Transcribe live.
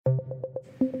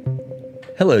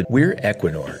Hello, we're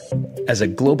Equinor. As a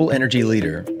global energy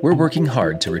leader, we're working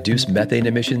hard to reduce methane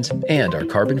emissions and our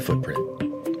carbon footprint.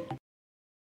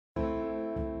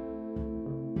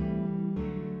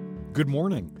 Good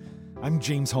morning. I'm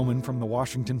James Hohman from The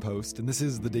Washington Post, and this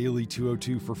is the Daily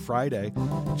 202 for Friday,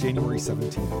 January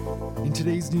 17th. In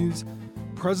today's news,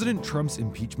 President Trump's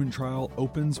impeachment trial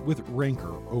opens with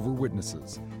rancor over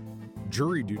witnesses.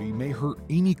 Jury duty may hurt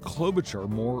Amy Klobuchar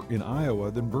more in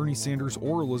Iowa than Bernie Sanders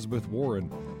or Elizabeth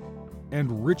Warren.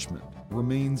 And Richmond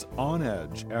remains on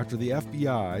edge after the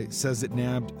FBI says it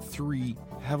nabbed 3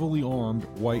 heavily armed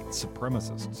white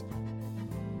supremacists.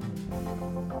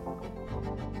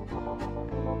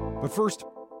 But first,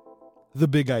 the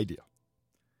big idea.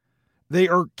 They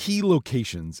are key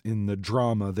locations in the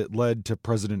drama that led to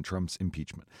President Trump's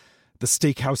impeachment. The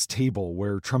steakhouse table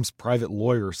where Trump's private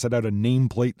lawyer set out a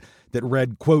nameplate that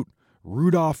read, quote,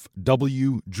 Rudolph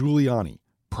W. Giuliani,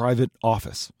 private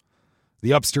office. The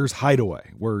upstairs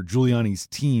hideaway where Giuliani's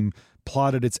team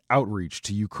plotted its outreach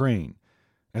to Ukraine.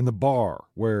 And the bar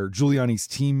where Giuliani's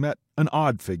team met an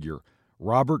odd figure,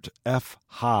 Robert F.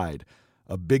 Hyde,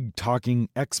 a big-talking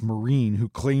ex-Marine who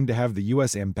claimed to have the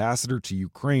U.S. ambassador to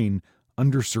Ukraine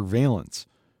under surveillance.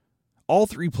 All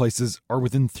 3 places are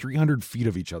within 300 feet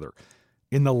of each other,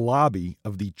 in the lobby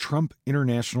of the Trump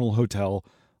International Hotel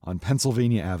on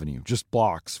Pennsylvania Avenue, just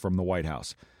blocks from the White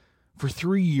House. For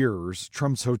 3 years,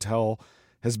 Trump's hotel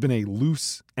has been a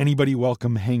loose,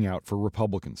 anybody-welcome hangout for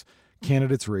Republicans.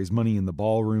 Candidates raise money in the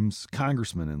ballrooms,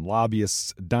 congressmen and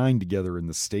lobbyists dine together in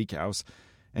the steakhouse,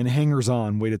 and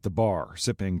hangers-on wait at the bar,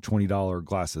 sipping $20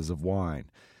 glasses of wine.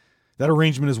 That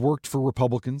arrangement has worked for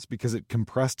Republicans because it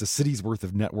compressed a city's worth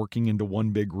of networking into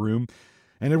one big room,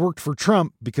 and it worked for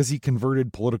Trump because he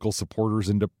converted political supporters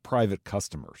into private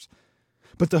customers.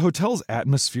 But the hotel's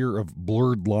atmosphere of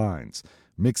blurred lines,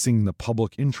 mixing the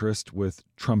public interest with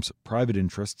Trump's private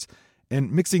interests,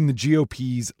 and mixing the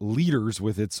GOP's leaders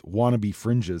with its wannabe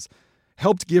fringes,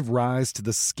 helped give rise to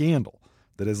the scandal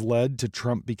that has led to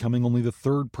Trump becoming only the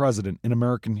 3rd president in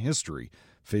American history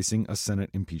facing a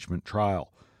Senate impeachment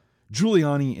trial.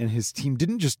 Giuliani and his team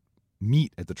didn't just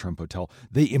meet at the Trump Hotel,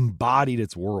 they embodied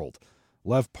its world.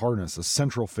 Lev Parnas, a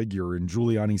central figure in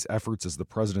Giuliani's efforts as the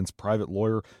president's private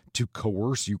lawyer to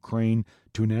coerce Ukraine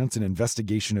to announce an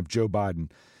investigation of Joe Biden,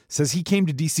 says he came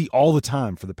to D.C. all the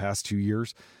time for the past 2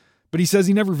 years, but he says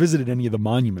he never visited any of the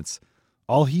monuments.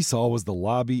 All he saw was the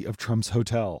lobby of Trump's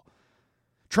hotel.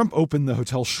 Trump opened the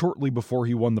hotel shortly before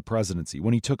he won the presidency.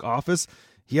 When he took office,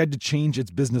 he had to change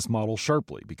its business model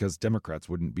sharply because Democrats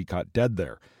wouldn't be caught dead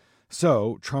there.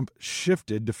 So Trump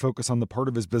shifted to focus on the part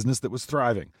of his business that was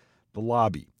thriving, the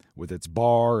lobby, with its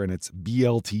bar and its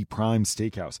BLT Prime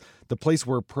Steakhouse, the place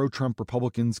where pro-Trump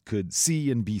Republicans could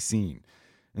see and be seen.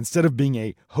 Instead of being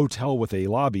a hotel with a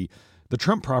lobby, the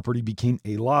Trump property became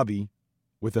a lobby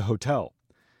with a hotel.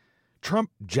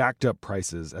 Trump jacked up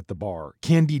prices at the bar.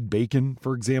 Candied bacon,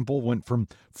 for example, went from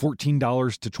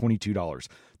 $14 to $22.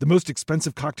 The most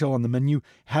expensive cocktail on the menu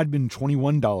had been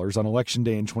 $21 on Election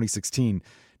Day in 2016.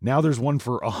 Now there's one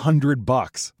for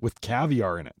 $100 with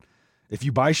caviar in it. If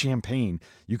you buy champagne,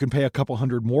 you can pay a couple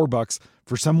 $100 more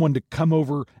for someone to come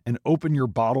over and open your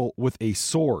bottle with a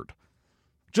sword.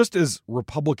 Just as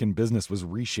Republican business was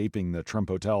reshaping the Trump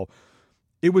Hotel,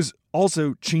 it was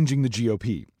also changing the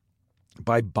GOP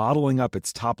by bottling up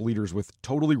its top leaders with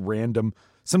totally random,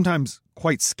 sometimes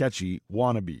quite sketchy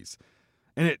wannabes.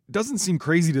 And it doesn't seem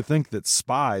crazy to think that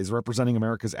spies representing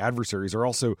America's adversaries are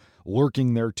also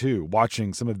lurking there too,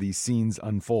 watching some of these scenes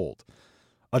unfold.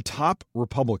 A top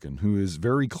Republican who is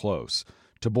very close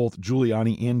to both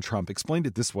Giuliani and Trump explained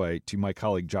it this way to my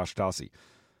colleague Josh Dossie.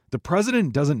 The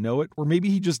president doesn't know it, or maybe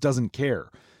he just doesn't care,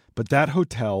 but that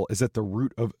hotel is at the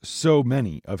root of so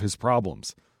many of his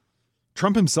problems.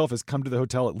 Trump himself has come to the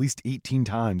hotel at least 18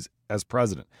 times as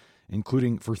president,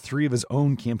 including for 3 of his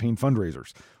own campaign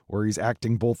fundraisers, where he's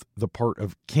acting both the part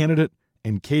of candidate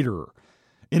and caterer.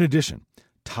 In addition,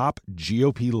 top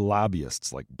GOP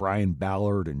lobbyists like Brian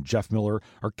Ballard and Jeff Miller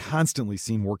are constantly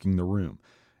seen working the room.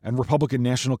 And Republican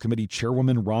National Committee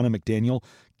Chairwoman Ronna McDaniel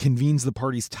convenes the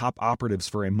party's top operatives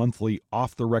for a monthly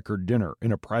off-the-record dinner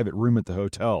in a private room at the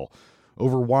hotel.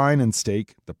 Over wine and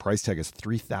steak, the price tag is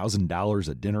 $3,000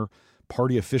 a dinner.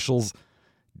 Party officials,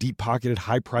 deep-pocketed,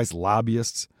 high-priced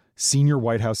lobbyists, senior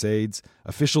White House aides,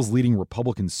 officials leading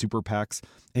Republican super PACs,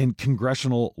 and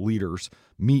congressional leaders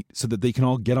meet so that they can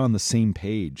all get on the same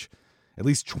page. At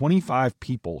least 25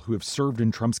 people who have served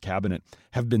in Trump's cabinet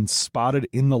have been spotted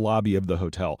in the lobby of the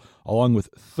hotel, along with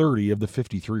 30 of the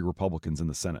 53 Republicans in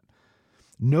the Senate.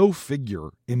 No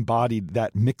figure embodied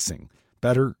that mixing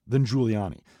better than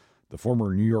Giuliani. the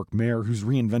former New York mayor who's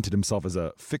reinvented himself as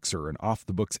a fixer and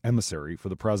off-the-books emissary for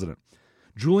the president.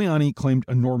 Giuliani claimed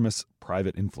enormous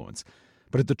private influence.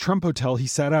 But at the Trump Hotel, he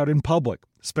sat out in public,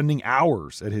 spending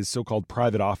hours at his so-called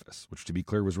private office, which, to be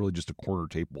clear, was really just a corner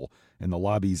table in the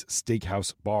lobby's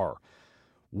steakhouse bar.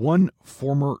 One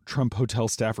former Trump Hotel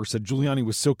staffer said Giuliani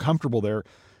was so comfortable there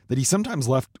that he sometimes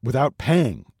left without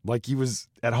paying, like he was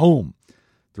at home.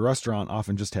 The restaurant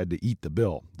often just had to eat the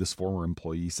bill, this former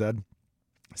employee said.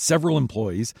 Several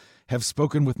employees have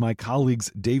spoken with my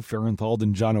colleagues Dave Farenthold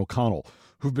and John O'Connell,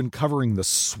 who've been covering the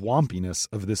swampiness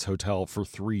of this hotel for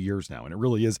 3 years now, and it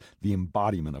really is the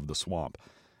embodiment of the swamp.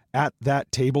 At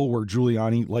that table where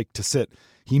Giuliani liked to sit,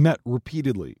 he met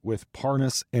repeatedly with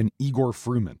Parnas and Igor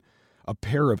Fruman, a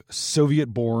pair of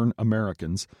Soviet-born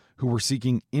Americans who were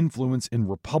seeking influence in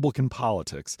Republican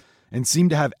politics and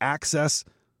seemed to have access,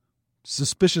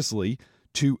 suspiciously,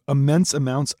 to immense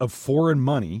amounts of foreign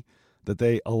money that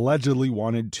they allegedly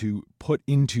wanted to put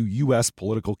into U.S.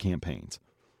 political campaigns.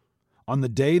 On the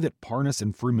day that Parnas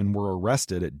and Fruman were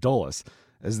arrested at Dulles,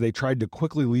 as they tried to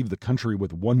quickly leave the country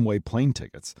with one-way plane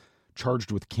tickets,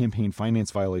 charged with campaign finance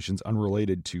violations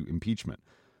unrelated to impeachment,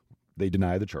 they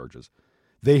deny the charges.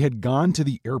 They had gone to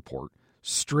the airport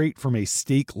straight from a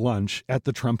steak lunch at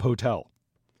the Trump Hotel.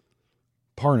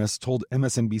 Parnas told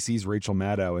MSNBC's Rachel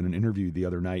Maddow in an interview the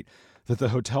other night that the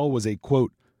hotel was a,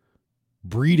 quote,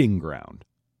 breeding ground.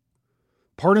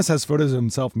 Parnas has photos of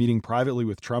himself meeting privately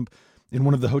with Trump in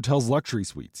one of the hotel's luxury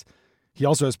suites. He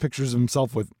also has pictures of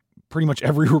himself with pretty much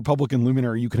every Republican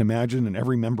luminary you can imagine and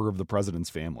every member of the president's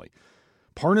family.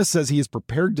 Parnas says he is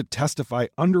prepared to testify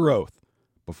under oath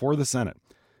before the Senate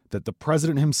that the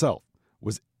president himself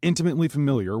was intimately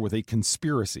familiar with a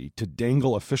conspiracy to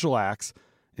dangle official acts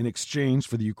in exchange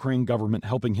for the Ukraine government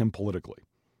helping him politically.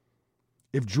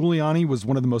 If Giuliani was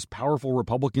one of the most powerful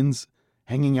Republicans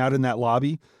hanging out in that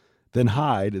lobby, then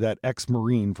Hyde, that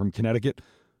ex-Marine from Connecticut,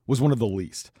 was one of the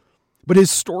least. But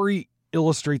his story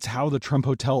illustrates how the Trump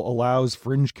Hotel allows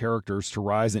fringe characters to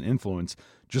rise in influence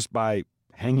just by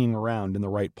hanging around in the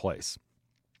right place.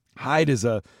 Hyde is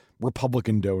a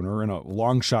Republican donor and a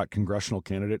long-shot congressional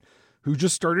candidate who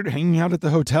just started hanging out at the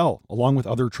hotel along with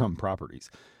other Trump properties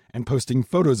and posting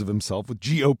photos of himself with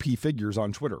GOP figures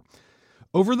on Twitter.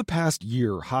 Over the past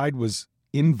year, Hyde was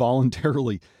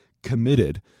involuntarily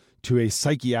committed to a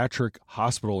psychiatric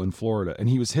hospital in Florida, and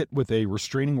he was hit with a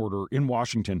restraining order in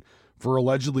Washington for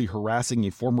allegedly harassing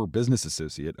a former business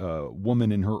associate, a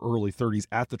woman in her early 30s,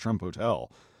 at the Trump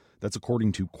Hotel. That's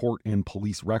according to court and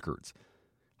police records.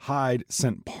 Hyde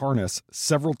sent Parnas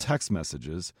several text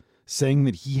messages saying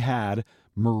that he had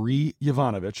Marie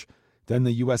Yovanovitch, then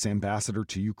the U.S. ambassador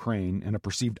to Ukraine and a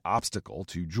perceived obstacle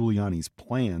to Giuliani's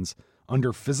plans,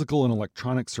 under physical and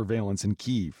electronic surveillance in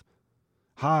Kyiv.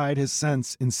 Hyde has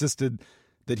since insisted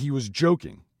that he was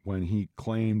joking when he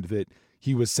claimed that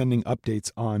he was sending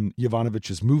updates on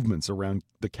Yovanovitch's movements around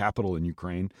the capital in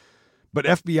Ukraine. But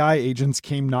FBI agents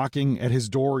came knocking at his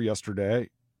door yesterday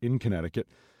in Connecticut,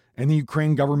 and the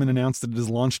Ukraine government announced that it has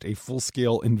launched a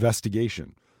full-scale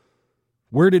investigation.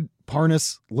 Where did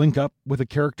Parnas link up with a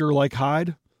character like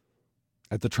Hyde?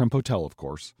 At the Trump Hotel, of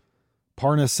course.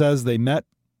 Parnas says they met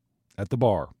at the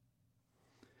bar.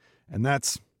 And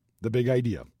that's the big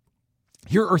idea.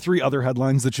 Here are 3 other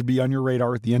headlines that should be on your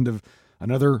radar at the end of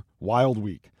another wild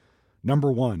week.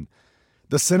 Number 1,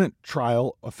 the Senate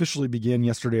trial officially began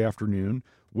yesterday afternoon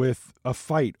with a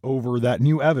fight over that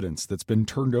new evidence that's been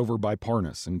turned over by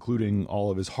Parnas, including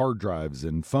all of his hard drives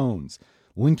and phones,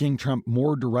 linking Trump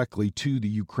more directly to the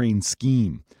Ukraine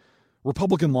scheme.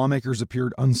 Republican lawmakers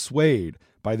appeared unswayed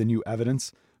by the new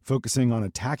evidence, focusing on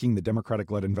attacking the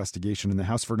Democratic-led investigation in the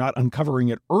House for not uncovering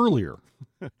it earlier,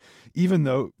 even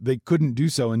though they couldn't do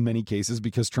so in many cases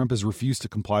because Trump has refused to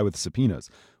comply with subpoenas,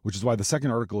 which is why the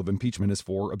second article of impeachment is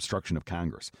for obstruction of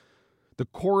Congress. The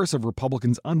chorus of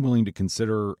Republicans unwilling to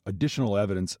consider additional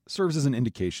evidence serves as an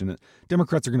indication that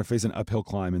Democrats are going to face an uphill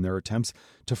climb in their attempts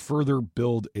to further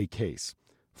build a case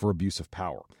for abuse of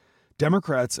power.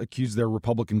 Democrats accuse their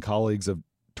Republican colleagues of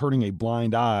turning a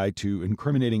blind eye to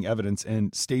incriminating evidence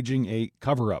and staging a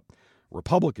cover-up.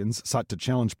 Republicans sought to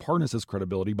challenge Parnas'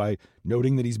 credibility by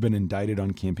noting that he's been indicted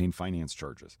on campaign finance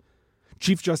charges.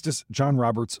 Chief Justice John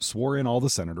Roberts swore in all the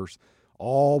senators.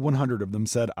 All 100 of them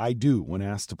said, "I do," when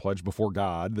asked to pledge before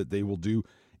God that they will do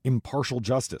impartial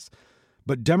justice.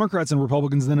 But Democrats and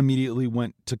Republicans then immediately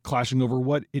went to clashing over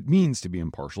what it means to be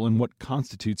impartial and what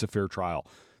constitutes a fair trial.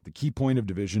 The key point of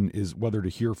division is whether to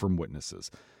hear from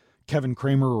witnesses. Kevin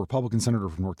Cramer, a Republican senator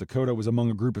from North Dakota, was among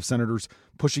a group of senators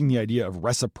pushing the idea of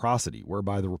reciprocity,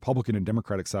 whereby the Republican and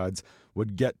Democratic sides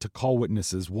would get to call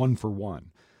witnesses one for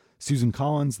one. Susan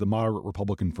Collins, the moderate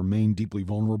Republican from Maine, deeply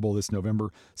vulnerable this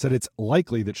November, said it's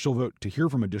likely that she'll vote to hear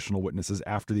from additional witnesses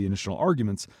after the initial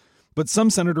arguments, but some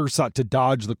senators sought to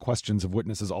dodge the questions of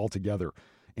witnesses altogether,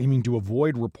 aiming to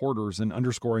avoid reporters and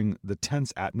underscoring the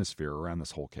tense atmosphere around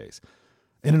this whole case.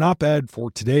 In an op-ed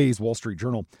for today's Wall Street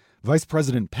Journal, Vice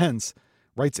President Pence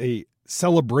writes a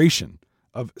celebration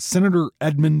of Senator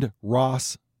Edmund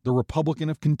Ross, the Republican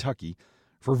of Kentucky,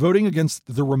 for voting against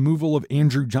the removal of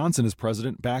Andrew Johnson as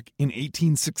president back in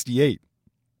 1868.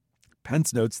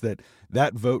 Pence notes that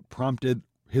vote prompted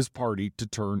his party to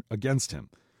turn against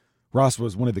him. Ross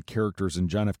was one of the characters in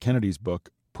John F. Kennedy's book,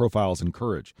 Profiles in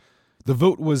Courage. The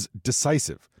vote was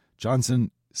decisive. Johnson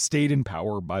stayed in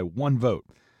power by one vote.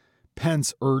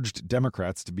 Pence urged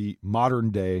Democrats to be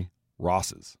modern-day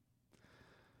Rosses.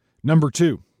 Number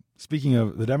 2, speaking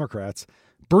of the Democrats,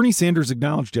 Bernie Sanders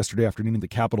acknowledged yesterday afternoon at the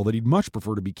Capitol that he'd much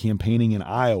prefer to be campaigning in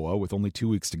Iowa with only 2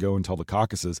 weeks to go until the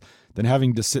caucuses than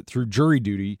having to sit through jury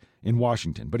duty in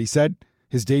Washington. But he said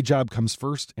his day job comes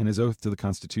first and his oath to the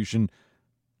Constitution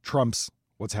trumps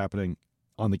what's happening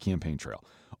on the campaign trail.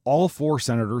 All 4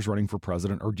 senators running for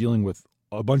president are dealing with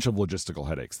a bunch of logistical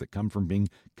headaches that come from being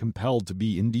compelled to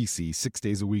be in D.C. 6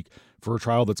 days a week for a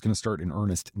trial that's going to start in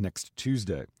earnest next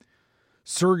Tuesday.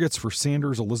 Surrogates for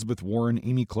Sanders, Elizabeth Warren,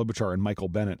 Amy Klobuchar, and Michael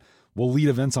Bennet will lead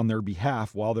events on their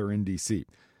behalf while they're in D.C.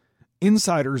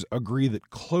 Insiders agree that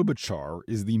Klobuchar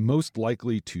is the most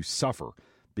likely to suffer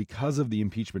because of the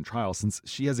impeachment trial, since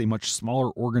she has a much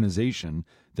smaller organization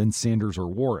than Sanders or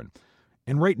Warren.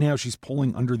 And right now she's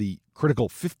polling under the critical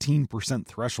 15%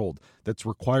 threshold that's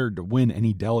required to win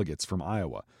any delegates from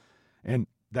Iowa. And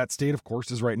that state, of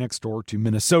course, is right next door to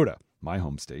Minnesota, my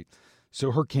home state.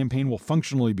 So her campaign will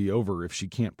functionally be over if she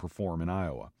can't perform in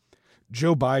Iowa.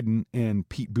 Joe Biden and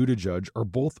Pete Buttigieg are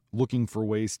both looking for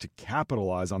ways to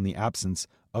capitalize on the absence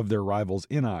of their rivals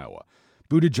in Iowa.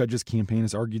 Buttigieg's campaign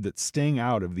has argued that staying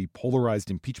out of the polarized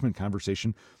impeachment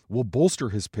conversation will bolster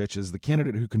his pitch as the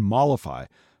candidate who can mollify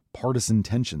partisan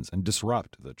tensions and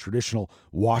disrupt the traditional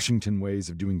Washington ways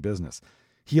of doing business.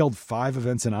 He held 5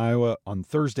 events in Iowa on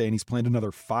Thursday, and he's planned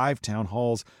another 5 town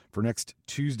halls for next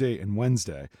Tuesday and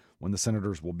Wednesday, when the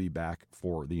senators will be back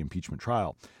for the impeachment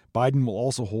trial. Biden will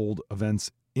also hold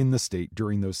events in the state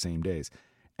during those same days.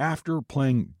 After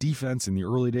playing defense in the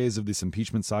early days of this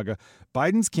impeachment saga,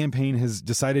 Biden's campaign has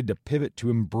decided to pivot to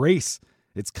embrace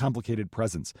its complicated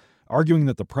presence, arguing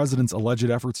that the president's alleged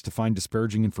efforts to find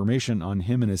disparaging information on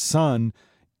him and his son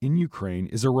in Ukraine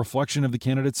is a reflection of the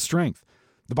candidate's strength.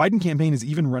 The Biden campaign is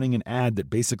even running an ad that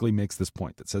basically makes this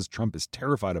point, that says Trump is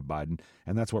terrified of Biden,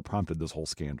 and that's what prompted this whole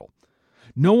scandal.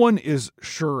 No one is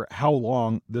sure how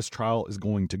long this trial is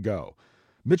going to go.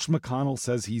 Mitch McConnell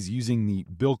says he's using the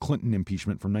Bill Clinton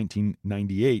impeachment from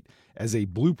 1998 as a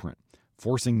blueprint,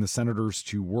 forcing the senators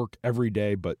to work every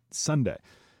day but Sunday.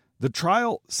 The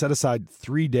trial set aside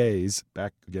 3 days,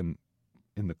 back again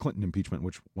in the Clinton impeachment,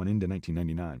 which went into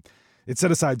 1999. It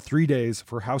set aside 3 days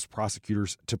for House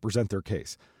prosecutors to present their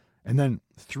case, and then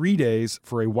 3 days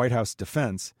for a White House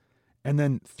defense, and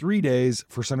then 3 days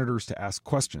for senators to ask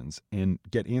questions and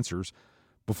get answers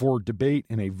before debate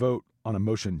and a vote on a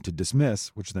motion to dismiss,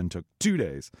 which then took 2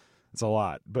 days. It's a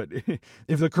lot. But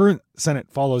if the current Senate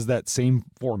follows that same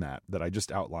format that I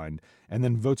just outlined and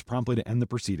then votes promptly to end the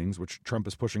proceedings, which Trump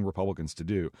is pushing Republicans to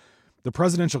do, the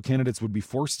presidential candidates would be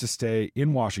forced to stay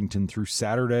in Washington through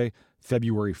Saturday,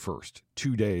 February 1st,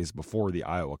 2 days before the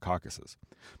Iowa caucuses.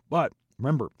 But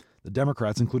remember, the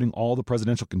Democrats, including all the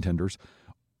presidential contenders,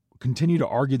 continue to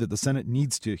argue that the Senate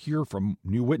needs to hear from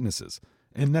new witnesses.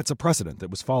 And that's a precedent that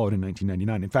was followed in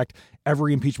 1999. In fact,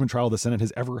 every impeachment trial the Senate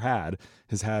has ever had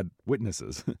has had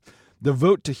witnesses. The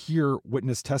vote to hear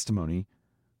witness testimony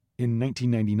in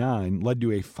 1999 led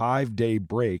to a 5-day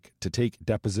break to take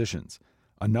depositions,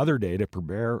 another day to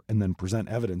prepare and then present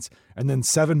evidence, and then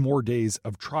 7 more days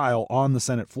of trial on the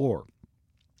Senate floor.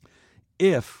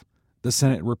 If the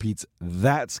Senate repeats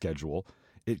that schedule,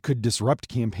 it could disrupt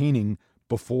campaigning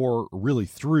before, really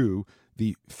through,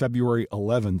 the February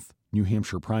 11th New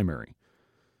Hampshire primary.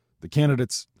 The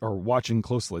candidates are watching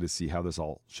closely to see how this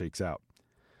all shakes out.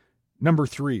 Number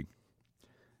 3,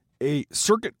 a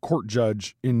circuit court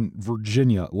judge in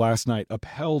Virginia last night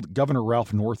upheld Governor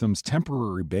Ralph Northam's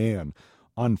temporary ban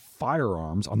on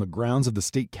firearms on the grounds of the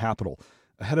state capitol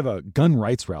ahead of a gun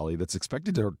rights rally that's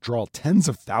expected to draw tens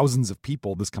of thousands of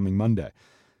people this coming Monday.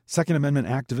 Second Amendment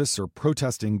activists are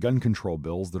protesting gun control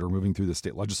bills that are moving through the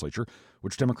state legislature,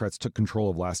 which Democrats took control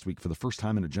of last week for the first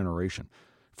time in a generation.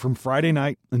 From Friday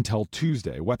night until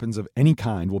Tuesday, weapons of any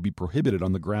kind will be prohibited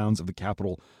on the grounds of the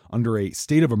Capitol under a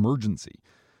state of emergency.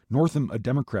 Northam, a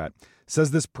Democrat,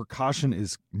 says this precaution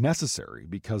is necessary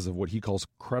because of what he calls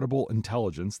credible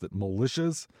intelligence that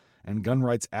militias and gun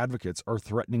rights advocates are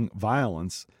threatening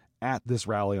violence at this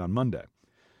rally on Monday.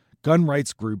 Gun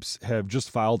rights groups have just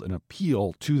filed an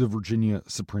appeal to the Virginia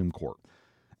Supreme Court.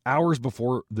 Hours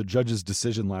before the judge's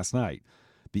decision last night,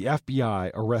 the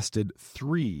FBI arrested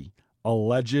 3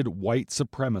 alleged white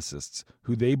supremacists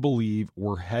who they believe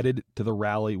were headed to the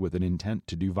rally with an intent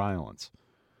to do violence.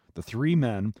 The 3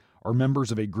 men are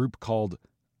members of a group called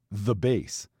The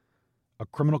Base. A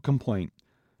criminal complaint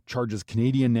charges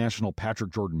Canadian national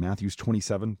Patrick Jordan Matthews,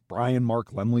 27, Brian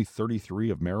Mark Lemley,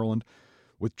 33, of Maryland,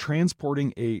 with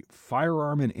transporting a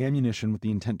firearm and ammunition with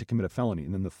the intent to commit a felony.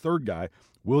 And then the third guy,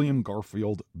 William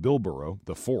Garfield Bilborough,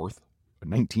 the fourth, a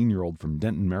 19-year-old from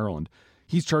Denton, Maryland,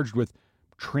 he's charged with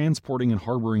transporting and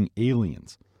harboring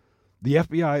aliens. The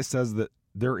FBI says that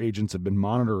their agents have been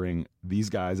monitoring these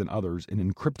guys and others in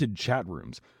encrypted chat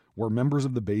rooms where members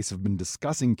of the base have been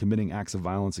discussing committing acts of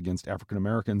violence against African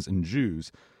Americans and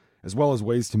Jews, as well as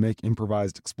ways to make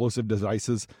improvised explosive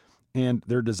devices and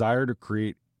their desire to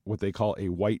create what they call a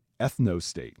white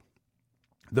ethno-state.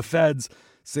 The feds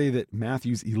say that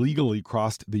Matthews illegally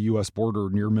crossed the U.S. border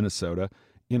near Minnesota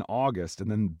in August, and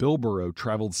then Bilborough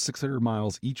traveled 600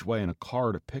 miles each way in a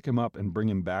car to pick him up and bring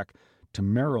him back to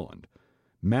Maryland.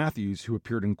 Matthews, who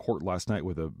appeared in court last night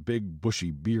with a big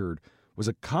bushy beard, was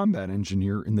a combat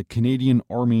engineer in the Canadian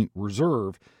Army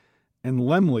Reserve, and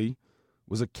Lemley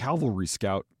was a cavalry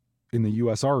scout in the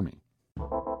U.S. Army.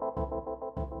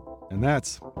 And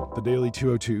that's the Daily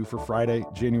 202 for Friday,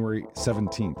 January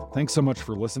 17th. Thanks so much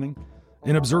for listening.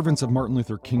 In observance of Martin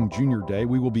Luther King Jr. Day,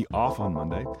 we will be off on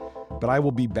Monday, but I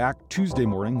will be back Tuesday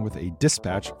morning with a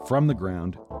dispatch from the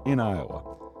ground in Iowa.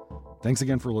 Thanks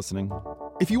again for listening.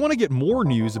 If you want to get more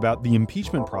news about the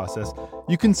impeachment process,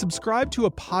 you can subscribe to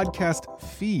a podcast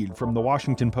feed from the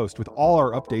Washington Post with all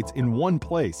our updates in one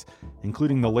place,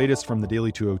 including the latest from the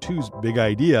Daily 202's Big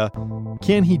Idea,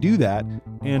 Can He Do That?,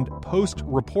 and Post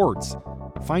Reports.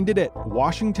 Find it at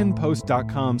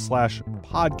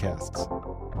washingtonpost.com/podcasts.